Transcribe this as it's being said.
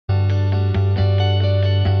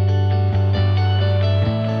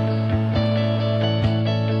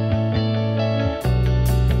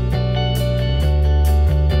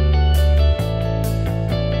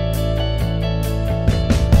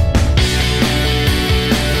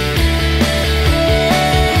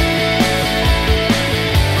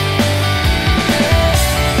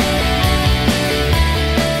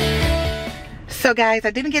So guys,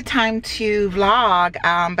 I didn't get time to vlog,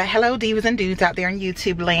 but hello divas and dudes out there in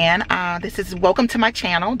YouTube land. This is welcome to my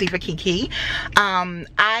channel, Diva Kiki.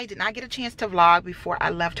 I did not get a chance to vlog before I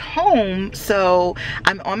left home, so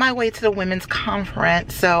I'm on my way to the women's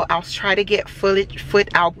conference. So I'll try to get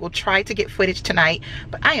I will try to get footage tonight,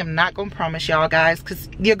 but I am not gonna promise y'all guys, because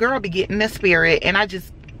your girl be getting the spirit, and I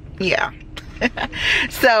just, yeah.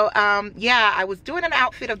 So yeah, I was doing an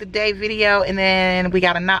outfit of the day video, and then we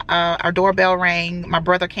got our doorbell rang. My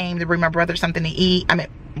brother came to bring my brother something to eat. I mean,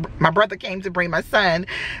 my brother came to bring my son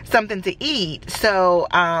something to eat. So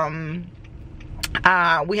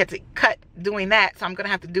we had to cut doing that, so I'm gonna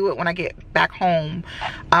have to do it when I get back home,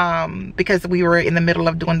 because we were in the middle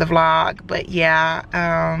of doing the vlog. But yeah,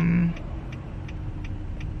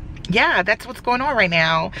 yeah, that's what's going on right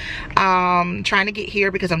now. Trying to get here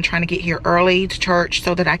because I'm trying to get here early to church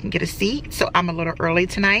so that I can get a seat. So I'm a little early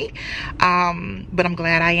tonight, but I'm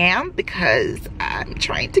glad I am because I'm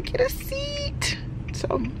trying to get a seat.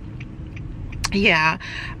 So yeah,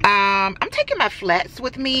 I'm taking my flats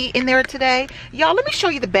with me in there today. Y'all, let me show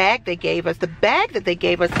you the bag they gave us. The bag that they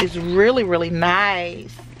gave us is really, really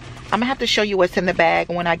nice. I'm gonna have to show you what's in the bag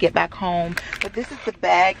when I get back home. But this is the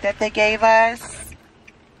bag that they gave us.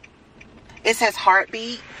 It says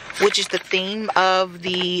Heartbeat, which is the theme of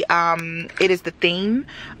the, it is the theme,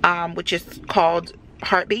 which is called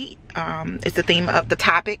Heartbeat. It's the theme of the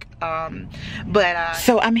topic.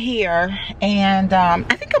 So I'm here, and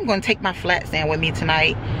I think I'm going to take my flats in with me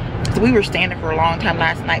tonight. So we were standing for a long time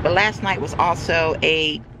last night, but last night was also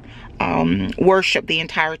a worship the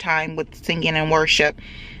entire time with singing and worship.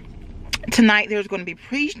 Tonight there's going to be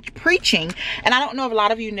preaching, and I don't know if a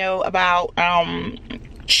lot of you know about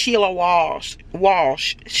Sheila Walsh.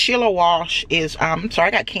 Sheila Walsh is, sorry,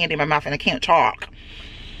 I got candy in my mouth and I can't talk.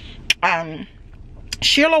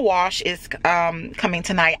 Sheila Walsh is coming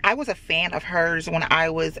tonight. I was a fan of hers when I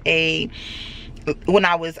was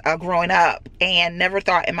growing up, and never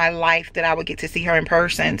thought in my life that I would get to see her in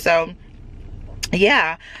person. So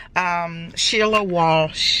yeah, Sheila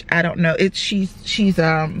Walsh, I don't know, she's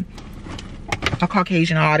a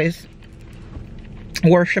Caucasian artist,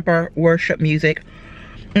 worship music.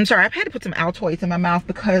 I'm sorry, I've had to put some Altoids in my mouth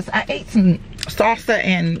because I ate some salsa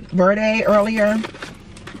and verde earlier,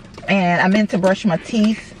 and I meant to brush my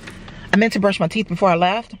teeth. I meant to brush my teeth before I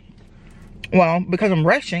left. Well, because I'm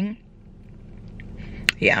rushing.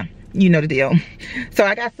 Yeah, you know the deal. So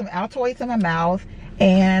I got some Altoids in my mouth,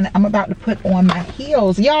 and I'm about to put on my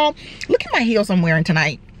heels. Y'all, look at my heels I'm wearing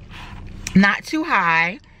tonight. Not too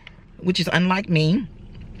high, which is unlike me.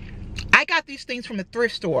 I got these things from the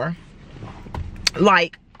thrift store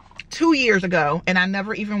like 2 years ago, and I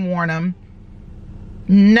never even worn them.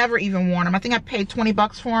 Never even worn them. I think I paid 20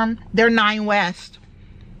 bucks for them. They're Nine West.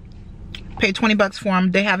 Paid 20 bucks for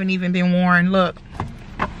them. They haven't even been worn. Look.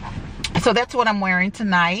 So that's what I'm wearing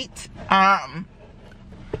tonight.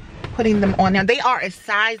 Putting them on now. They are a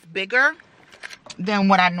size bigger than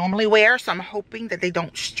what I normally wear, so I'm hoping that they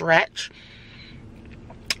don't stretch.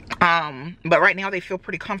 But right now they feel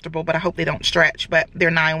pretty comfortable, but I hope they don't stretch. But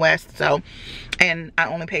they're Nine West, so, and I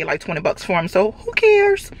only paid like 20 bucks for them, so who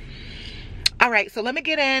cares? All right, so let me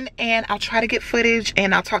get in and I'll try to get footage,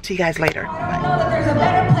 and I'll talk to you guys later. I know that there's a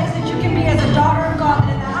better place that you can be as a daughter of God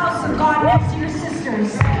than in the house of God next to your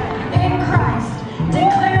sisters in Christ,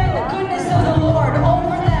 declaring the goodness of the Lord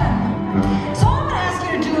over them. So I'm gonna ask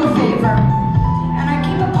you to do a favor, and I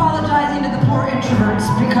keep apologizing to the poor introverts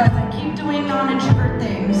because I keep doing non-introvert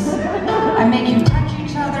things. I make you touch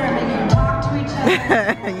each other, I make you talk to each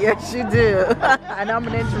other. Yes, you do. And I'm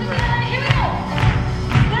an introvert. Here we go.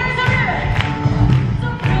 There's a river. It's a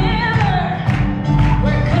river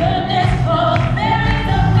where goodness flows. There is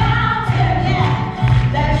a mountain, yeah,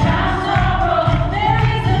 that drowns sorrow. There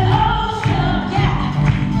is an ocean, yeah,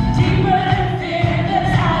 deeper than fear. The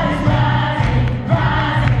tide is rising,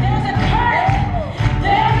 rising. There's a current.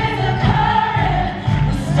 There is a current.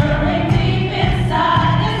 The stirring deep inside.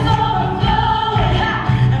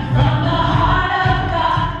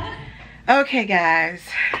 Okay guys,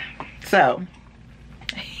 so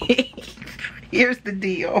here's the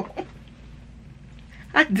deal.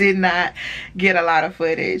 I did not get a lot of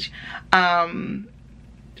footage of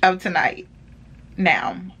tonight.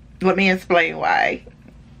 Now let me explain why.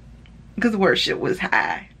 Because worship was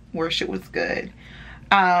high, worship was good.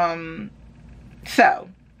 So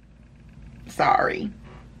sorry.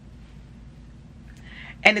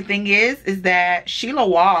 And the thing is that Sheila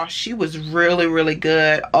Walsh, she was really, really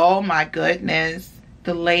good. Oh my goodness.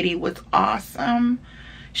 The lady was awesome.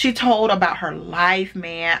 She told about her life,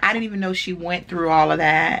 man. I didn't even know she went through all of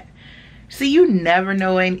that. See, you never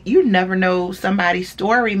know, and you never know somebody's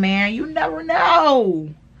story, man. You never know.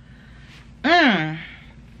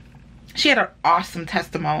 She had an awesome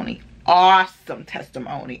testimony. Awesome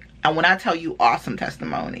testimony. And when I tell you awesome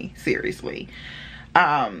testimony, seriously,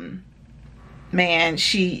 man,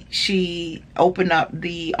 she opened up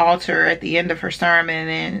the altar at the end of her sermon,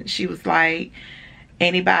 and she was like,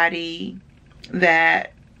 anybody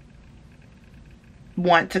that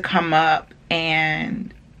want to come up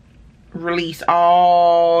and release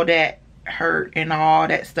all that hurt and all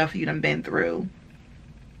that stuff you done been through,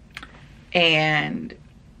 and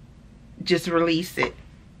just release it.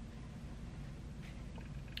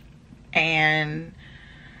 And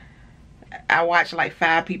I watched like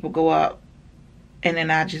 5 people go up, and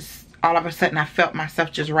then I just, all of a sudden I felt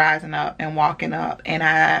myself just rising up and walking up, and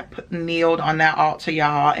I kneeled on that altar,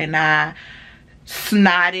 y'all, and I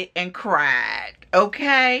snotted and cried.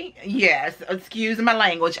 Okay, yes, excuse my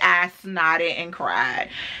language. I snotted and cried,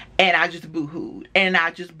 and I just boo-hooed, and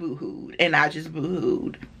I just boo-hooed, and I just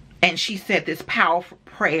boo-hooed. And she said this powerful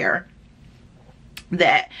prayer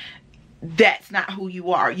that that's not who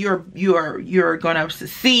you are. You're gonna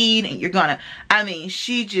succeed, and you're gonna, I mean,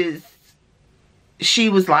 she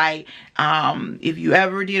was like, if you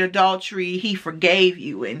ever did adultery, he forgave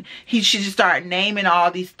you. And she just started naming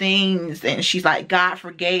all these things, and she's like, God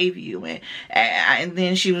forgave you. And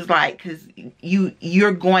then she was like, because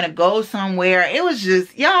you're going to go somewhere. It was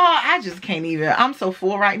just, y'all, I just can't even, I'm so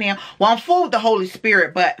full right now. Well, I'm full with the Holy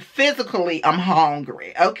Spirit, but physically I'm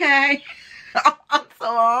hungry, okay? I'm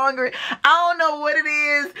so hungry. I don't know what it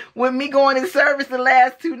is with me going in service the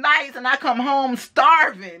last 2 nights, and I come home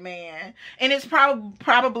starving, man. And it's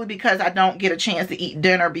probably because I don't get a chance to eat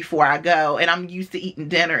dinner before I go, and I'm used to eating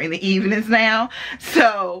dinner in the evenings now.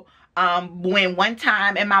 So when one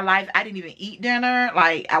time in my life I didn't even eat dinner,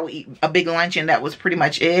 like I would eat a big lunch and that was pretty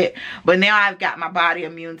much it. But now I've got my body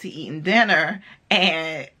immune to eating dinner,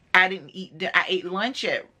 and I didn't eat. I ate lunch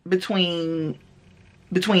at between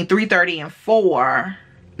 3:30 and 4.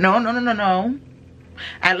 No.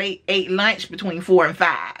 I ate lunch between 4 and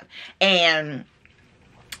 5. And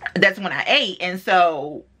that's when I ate. And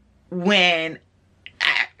so when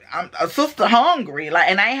I'm a sister hungry, like,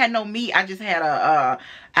 and I ain't had no meat. I just had I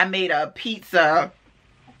made a pita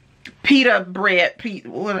bread,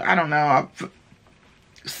 I don't know.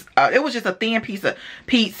 It was just a thin piece of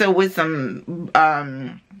pizza with some,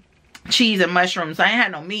 cheese and mushrooms. I ain't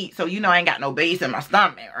had no meat, so you know I ain't got no base in my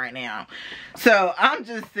stomach right now. So I'm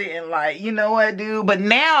just sitting like, you know what, dude? But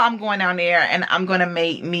now I'm going down there and I'm gonna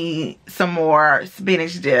make me some more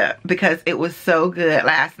spinach dip because it was so good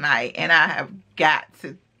last night, and I have got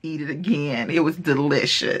to eat it again. It was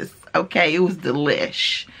delicious. Okay, it was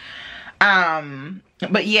delish.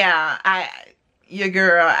 But yeah, your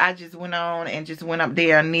girl, I just went on and just went up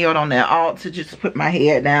there and kneeled on that altar to just put my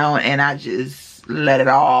head down, and I just let it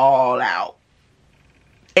all out.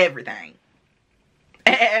 Everything.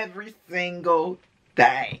 Every single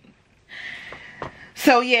thing.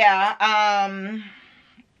 So yeah,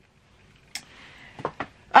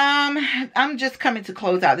 I'm just coming to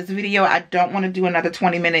close out this video. I don't want to do another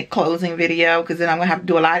 20-minute closing video because then I'm gonna have to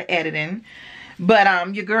do a lot of editing.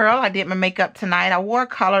 But your girl, I did my makeup tonight. I wore a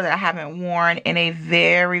color that I haven't worn in a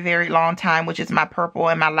very, very long time, which is my purple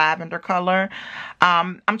and my lavender color.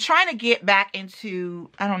 I'm trying to get back into,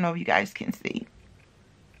 I don't know if you guys can see.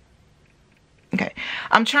 Okay.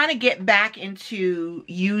 I'm trying to get back into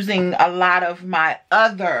using a lot of my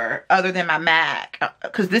other than my MAC,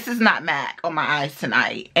 because this is not MAC on my eyes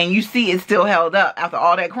tonight. And you see it's still held up after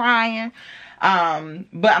all that crying.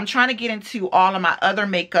 But I'm trying to get into all of my other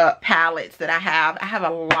makeup palettes that I have. I have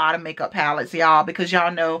a lot of makeup palettes, y'all, because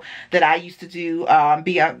y'all know that I used to do, I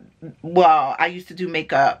used to do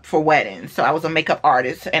makeup for weddings. So I was a makeup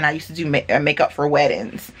artist, and I used to do makeup for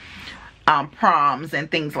weddings, proms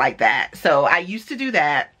and things like that. So I used to do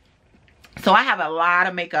that. So I have a lot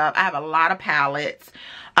of makeup. I have a lot of palettes.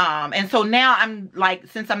 And so now I'm like,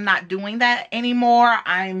 since I'm not doing that anymore,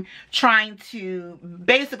 I'm trying to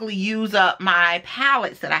basically use up my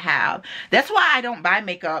palettes that I have. That's why I don't buy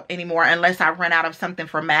makeup anymore unless I run out of something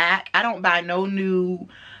for MAC. I don't buy no new,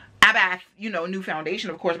 I buy, you know, new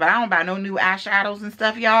foundation, of course, but I don't buy no new eyeshadows and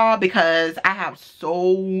stuff, y'all, because I have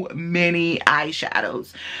so many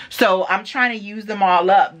eyeshadows. So I'm trying to use them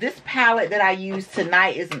all up. This palette that I used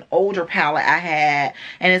tonight is an older palette I had,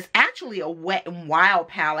 and it's actually a Wet n Wild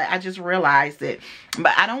palette. I just realized it,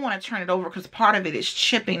 but I don't want to turn it over because part of it is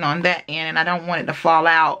chipping on that end, and I don't want it to fall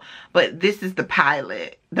out. But this is the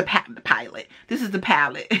palette. This is the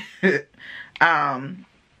palette.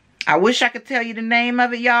 I wish I could tell you the name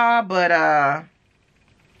of it, y'all, but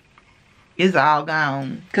It's all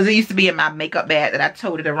gone. Because it used to be in my makeup bag that I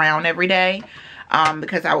toted around every day.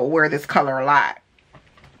 Because I would wear this color a lot.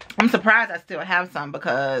 I'm surprised I still have some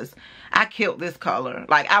because I killed this color.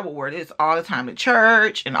 Like, I would wear this all the time to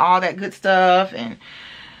church and all that good stuff. And,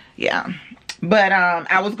 yeah. But,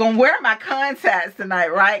 I was going to wear my contacts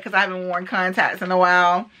tonight, right? Because I haven't worn contacts in a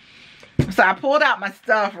while. So, I pulled out my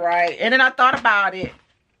stuff, right? And then I thought about it.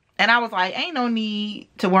 And I was like, ain't no need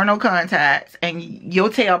to wear no contacts. And your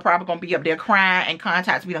tail probably going to be up there crying. And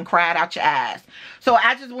contacts be done cried out your ass. So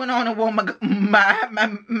I just went on and wore my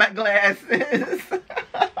glasses.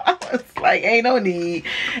 I was like, ain't no need.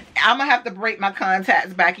 I'm going to have to break my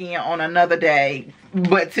contacts back in on another day.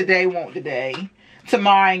 But today won't the day.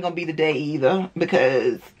 Tomorrow ain't going to be the day either.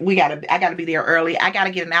 Because I got to be there early. I got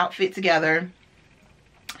to get an outfit together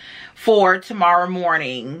for tomorrow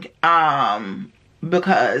morning.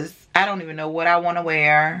 Because I don't even know what I want to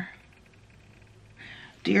wear.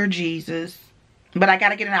 Dear Jesus. But I got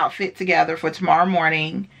to get an outfit together for tomorrow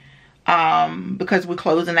morning. Because we're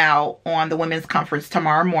closing out on the women's conference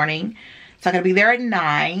tomorrow morning. So I got to be there at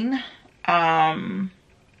 9.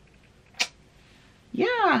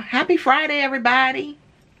 Yeah. Happy Friday, everybody.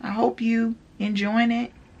 I hope you enjoying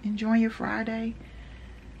it. Enjoying your Friday.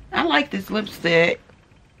 I like this lipstick.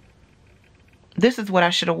 This is what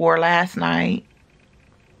I should have wore last night.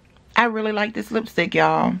 I really like this lipstick,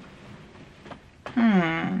 y'all.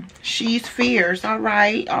 She's fierce. All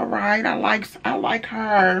right. I like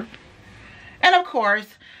her. And of course,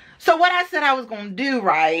 so what I said I was going to do,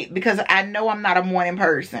 right? Because I know I'm not a morning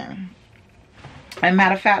person. And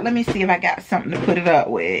matter of fact, let me see if I got something to put it up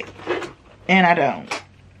with. And I don't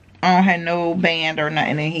have no band or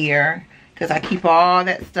nothing in here. Because I keep all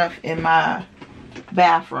that stuff in my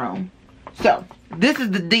bathroom. So, this is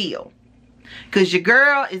the deal. Because your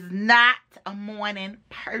girl is not a morning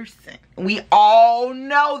person. We all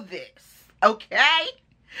know this. Okay?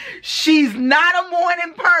 She's not a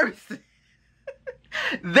morning person.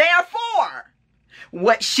 Therefore,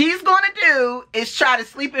 what she's going to do is try to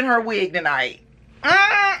sleep in her wig tonight. Okay.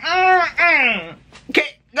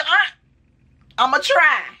 I'm going to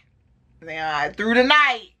try. Now, through the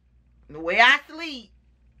night, the way I sleep,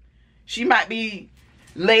 she might be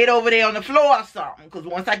laid over there on the floor or something. Because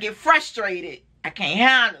once I get frustrated, I can't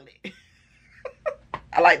handle it.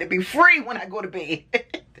 I like to be free when I go to bed.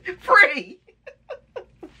 Free.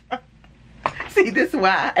 See, this is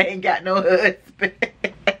why I ain't got no husband.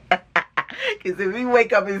 Because if he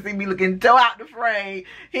wake up and see me looking toe out the frame,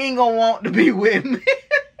 he ain't going to want to be with me.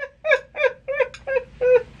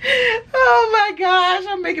 Oh my gosh,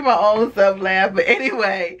 I'm making my own self laugh. But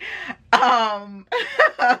anyway, I'm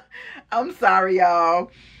sorry,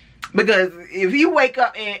 y'all. Because if he wake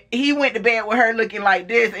up and he went to bed with her looking like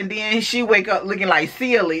this, and then she wake up looking like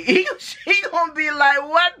silly, she gonna be like,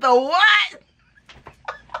 what the what?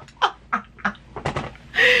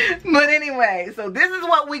 But anyway, so this is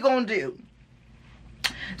what we gonna do.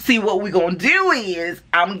 See, what we gonna do is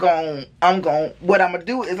what I'm gonna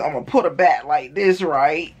do is I'm gonna put her back like this,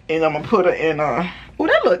 right? And I'm gonna put her in a, oh,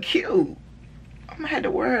 that look cute. I'm gonna have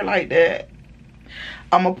to wear her like that.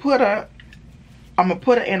 I'm gonna put her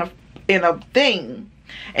in a thing,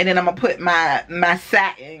 and then I'm gonna put my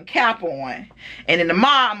satin cap on, and then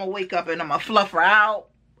tomorrow I'm gonna wake up and I'm gonna fluff her out.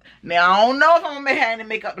 Now I don't know if I'm gonna be having to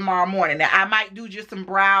make up tomorrow morning. Now I might do just some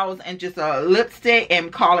brows and just a lipstick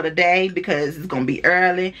and call it a day, because it's gonna be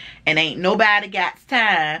early and ain't nobody got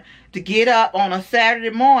time to get up on a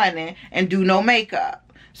Saturday morning and do no makeup.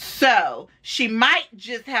 So she might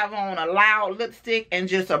just have on a loud lipstick and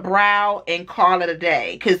just a brow and call it a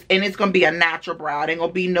day. And it's going to be a natural brow. There ain't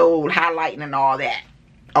going to be no highlighting and all that.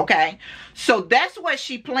 Okay? So that's what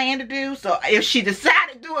she planned to do. So if she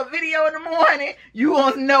decided to do a video in the morning, you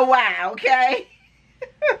won't know why. Okay?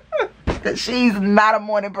 Because she's not a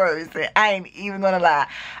morning person. I ain't even going to lie.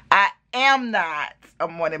 I am not a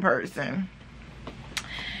morning person.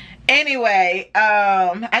 Anyway,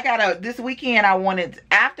 this weekend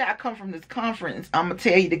after I come from this conference, I'm going to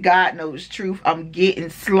tell you the God knows truth. I'm getting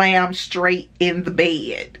slammed straight in the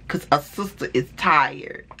bed because a sister is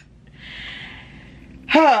tired.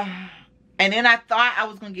 And then I thought I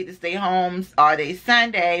was going to get to stay home all day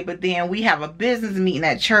Sunday, but then we have a business meeting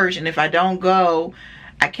at church, and if I don't go,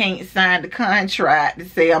 I can't sign the contract to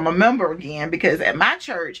say I'm a member again, because at my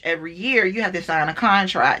church every year you have to sign a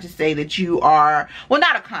contract to say that you are, well,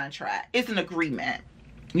 not a contract, it's an agreement.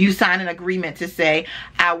 You sign an agreement to say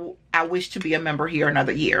I wish to be a member here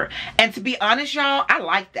another year. And to be honest, y'all, I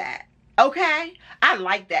like that. Okay? I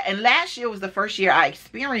like that. And last year was the first year I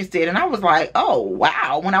experienced it, and I was like, oh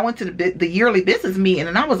wow, when I went to the yearly business meeting,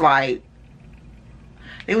 and I was like,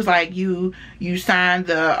 It was like you signed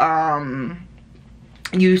the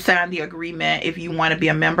agreement if you want to be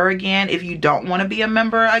a member again. If you don't want to be a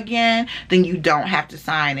member again, then you don't have to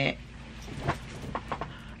sign it.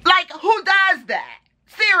 Like, who does that?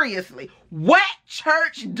 Seriously, what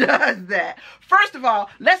church does that? First of all,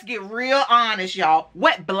 let's get real honest, y'all.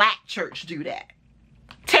 What black church do that?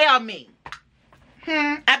 Tell me.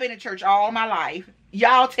 I've been in church all my life.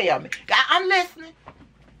 Y'all tell me. I'm listening.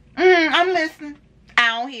 I'm listening.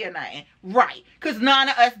 I don't hear nothing. Right. Because none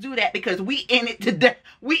of us do that, because we in it today.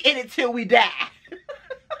 We in it till we die.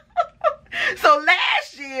 So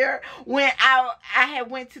last year, when I had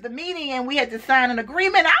went to the meeting and we had to sign an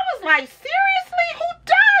agreement, I was like, seriously, who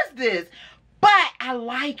does this? But I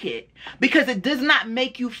like it because it does not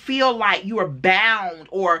make you feel like you are bound,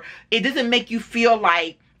 or it doesn't make you feel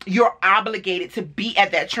like you're obligated to be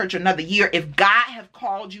at that church another year. If God have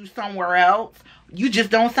called you somewhere else, you just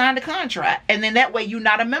don't sign the contract. And then that way you're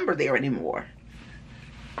not a member there anymore.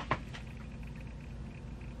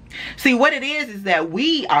 See, what it is that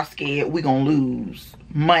we are scared we're going to lose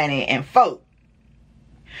money and folk.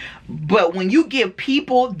 But when you give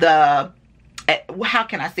people the, how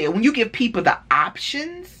can I say it? When you give people the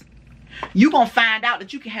options, you're going to find out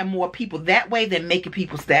that you can have more people that way than making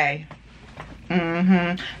people stay.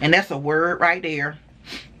 And that's a word right there.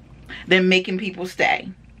 Than making people stay.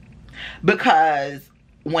 Because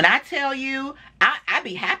when I tell you, I'd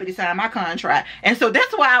be happy to sign my contract. And so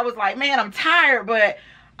that's why I was like, man, I'm tired, but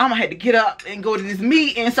I'm going to have to get up and go to this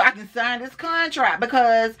meeting so I can sign this contract,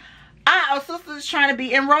 because our sister is trying to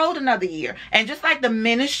be enrolled another year. And just like the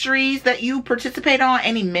ministries that you participate on,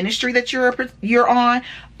 any ministry that you're on,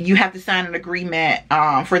 you have to sign an agreement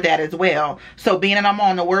for that as well. So being that I'm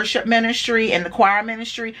on the worship ministry and the choir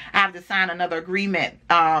ministry, I have to sign another agreement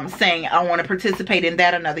saying I want to participate in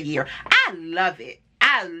that another year. I love it.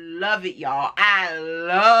 I love it, y'all. I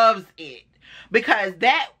loves it. Because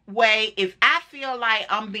that way, if I feel like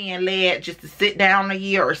I'm being led just to sit down a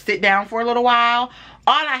year or sit down for a little while,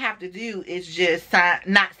 all I have to do is just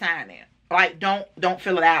not sign it. Like, don't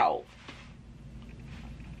fill it out.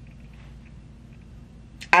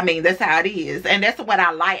 I mean, that's how it is. And that's what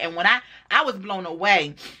I like. And when I was blown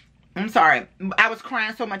away. I'm sorry. I was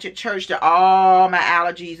crying so much at church that all my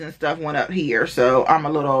allergies and stuff went up here. So I'm a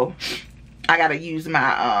little, I got to use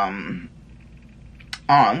my,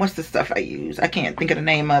 what's the stuff I use? I can't think of the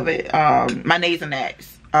name of it. My Nasonex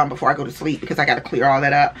before I go to sleep, because I got to clear all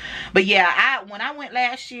that up. But yeah, when I went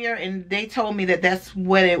last year and they told me that that's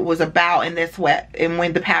what it was about, and that's what, and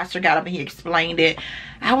when the pastor got up and he explained it,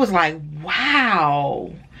 I was like,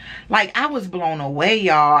 wow. Like, I was blown away,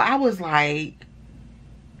 y'all. I was like,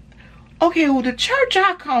 okay, well, the church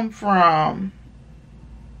I come from,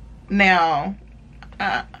 now,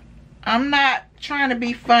 I'm not trying to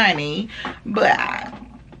be funny, but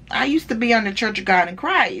I used to be on the Church of God in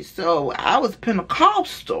Christ, so I was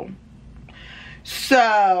Pentecostal.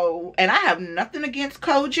 So, and I have nothing against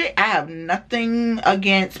Kojic. I have nothing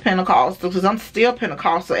against Pentecostal, because I'm still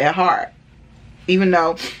Pentecostal at heart. Even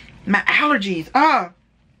though my allergies are,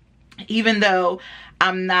 even though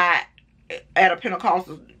I'm not at a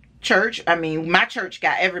Pentecostal church. I mean, my church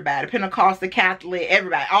got everybody, Pentecostal, Catholic,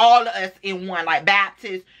 everybody, all of us in one, like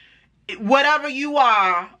Baptist, whatever you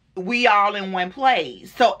are, we all in one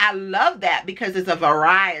place. So I love that, because it's a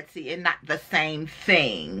variety and not the same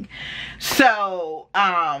thing. So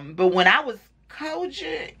but when I was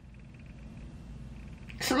Kojic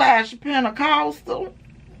 / Pentecostal,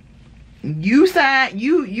 you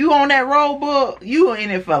on that roll book, you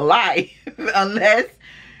in it for life. Unless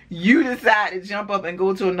you decide to jump up and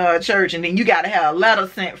go to another church, and then you got to have a letter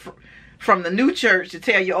sent from the new church to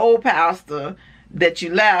tell your old pastor that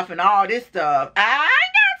you left and all this stuff. I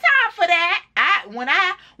ain't got time for that.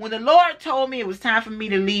 When the Lord told me it was time for me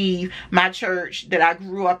to leave my church that I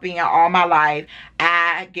grew up in all my life,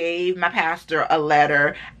 I gave my pastor a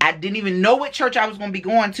letter. I didn't even know what church I was going to be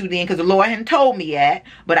going to then, because the Lord hadn't told me yet.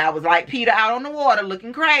 But I was like Peter out on the water,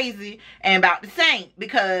 looking crazy and about to sink,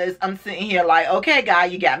 because I'm sitting here like, okay,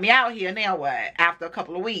 God, you got me out here, now what? After a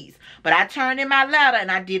couple of weeks. But I turned in my letter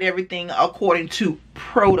and I did everything according to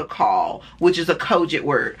protocol, which is a Kojic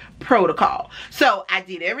word, protocol. So I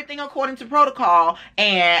did everything according to protocol,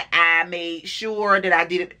 and I made sure that I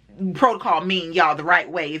did it. Protocol mean, y'all, the right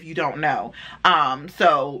way, if you don't know.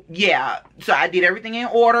 So yeah, so I did everything in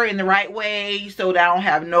order, in the right way, so that I don't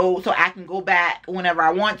have so I can go back whenever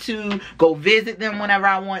I want to, go visit them whenever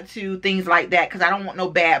I want to, things like that, because I don't want no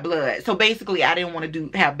bad blood. So basically, I didn't want to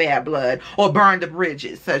have bad blood or burn the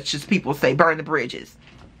bridges, such as people say, burn the bridges.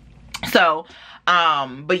 So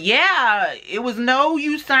but yeah, it was no,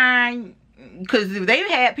 you sign Because if they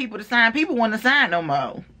had people to sign, people want to sign no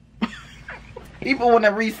more. People want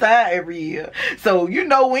to re-sign every year. So, you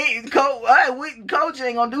know, coach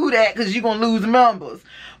ain't going to do that because you're going to lose members.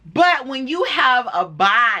 But when you have a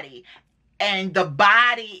body, and the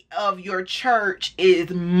body of your church is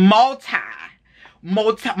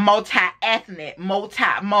multi-ethnic,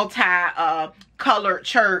 multi-colored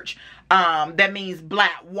church, that means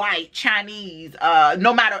black, white, Chinese,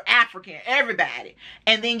 no matter African, everybody.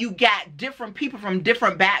 And then you got different people from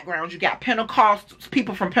different backgrounds. You got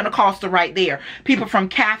people from Pentecostal right there. People from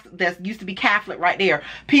Catholic, that used to be Catholic right there.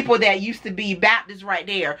 People that used to be Baptist right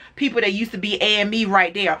there. People that used to be AME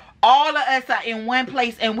right there. All of us are in one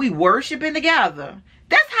place and we worshiping together.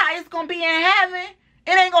 That's how it's going to be in heaven.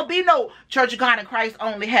 It ain't going to be no Church of God in Christ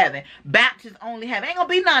only heaven. Baptist only heaven. Ain't going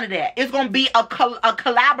to be none of that. It's going to be a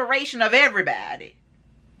collaboration of everybody.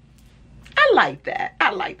 I like that.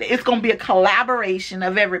 I like that. It's going to be a collaboration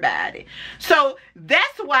of everybody. So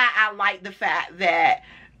that's why I like the fact that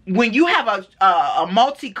when you have a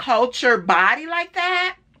multicultural body like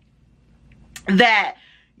that, that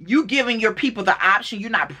you giving your people the option, you're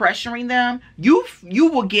not pressuring them. You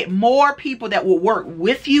will get more people that will work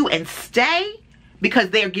with you and stay, because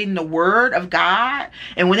they're getting the word of God.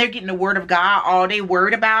 And when they're getting the word of God, all they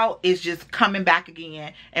worried about is just coming back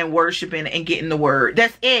again and worshiping and getting the word.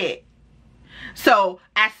 That's it. So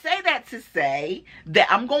I say that to say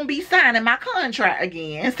that I'm going to be signing my contract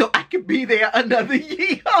again so I can be there another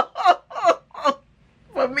year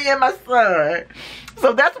for me and my son.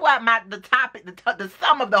 So that's why the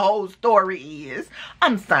sum of the whole story is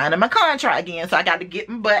I'm signing my contract again. So I got to get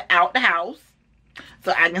my butt out the house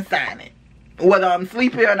so I can sign it, whether I'm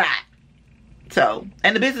sleepy or not. So,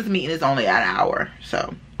 and the business meeting is only an hour.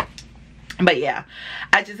 So, but yeah,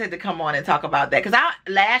 I just had to come on and talk about that. Because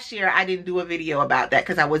last year I didn't do a video about that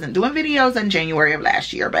because I wasn't doing videos in January of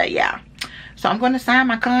last year. But yeah, so I'm going to sign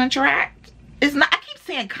my contract. It's not, I keep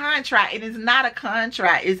saying contract. It is not a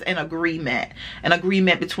contract. It's an agreement. An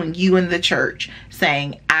agreement between you and the church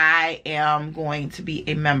saying, I am going to be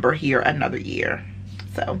a member here another year.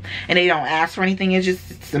 So, and they don't ask for anything. It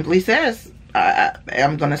just simply says,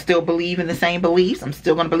 I'm going to still believe in the same beliefs. I'm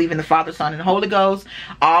still going to believe in the Father, Son, and the Holy Ghost.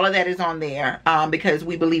 All of that is on there because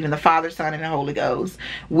we believe in the Father, Son, and the Holy Ghost.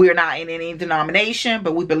 We're not in any denomination,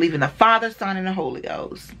 but we believe in the Father, Son, and the Holy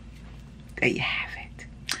Ghost. There you have it.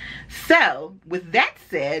 So, with that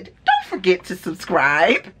said, don't forget to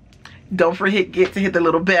subscribe. Don't forget to hit the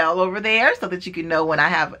little bell over there so that you can know when I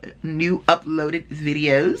have new uploaded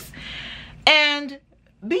videos. And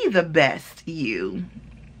be the best you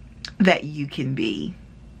that you can be.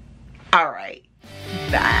 All right.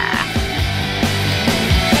 Bye.